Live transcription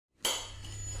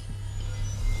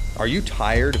Are you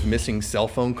tired of missing cell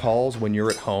phone calls when you're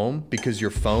at home because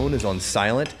your phone is on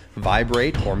silent,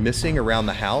 vibrate, or missing around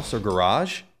the house or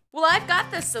garage? Well, I've got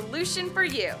the solution for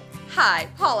you. Hi,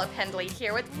 Paula Pendley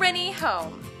here with Renny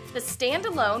HOME, the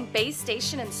standalone base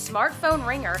station and smartphone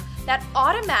ringer that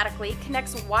automatically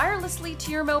connects wirelessly to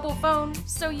your mobile phone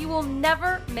so you will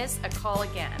never miss a call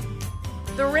again.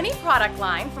 The Renny product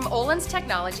line from Olin's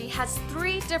Technology has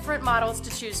 3 different models to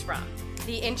choose from.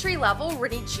 The entry-level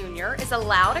Renny Jr. is a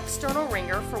loud external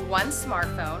ringer for one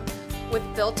smartphone with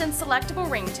built-in selectable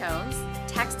ringtones,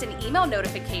 text and email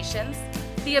notifications,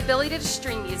 the ability to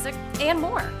stream music, and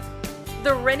more.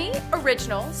 The Renny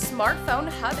Original Smartphone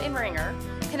Hub and Ringer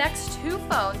connects 2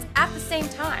 phones at the same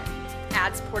time,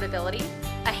 adds portability,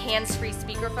 a hands-free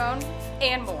speakerphone,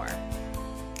 and more.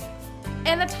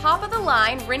 And the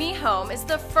top-of-the-line Renny HOME is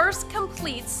the first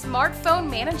complete smartphone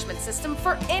management system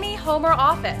for any home or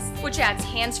office, which adds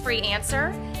hands-free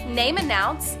answer, name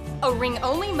announce, a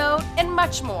ring-only mode, and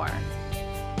much more.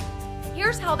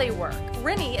 Here's how they work.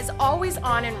 Renny is always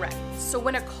on and ready, so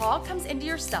when a call comes into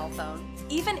your cell phone,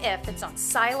 even if it's on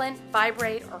silent,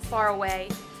 vibrate, or far away,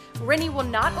 Renny will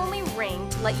not only ring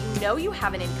to let you know you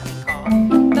have an incoming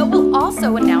call, but will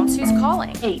also announce who's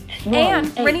calling.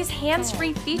 And Renny's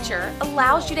hands-free feature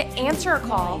allows you to answer a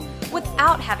call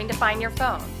without having to find your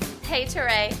phone. Hey,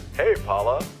 Teray. Hey,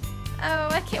 Paula. Oh,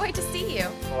 I can't wait to see you.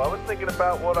 Well, I was thinking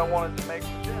about what I wanted to make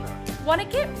for dinner. Want to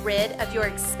get rid of your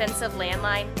expensive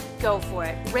landline? Go for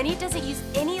it. Renny doesn't use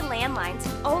any landlines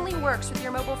and only works with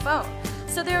your mobile phone,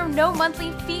 so there are no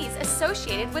monthly fees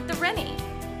associated with the Renny.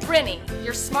 Renny,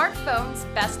 your smartphone's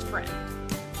best friend.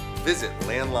 Visit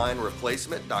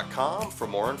landlinereplacement.com for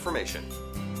more information.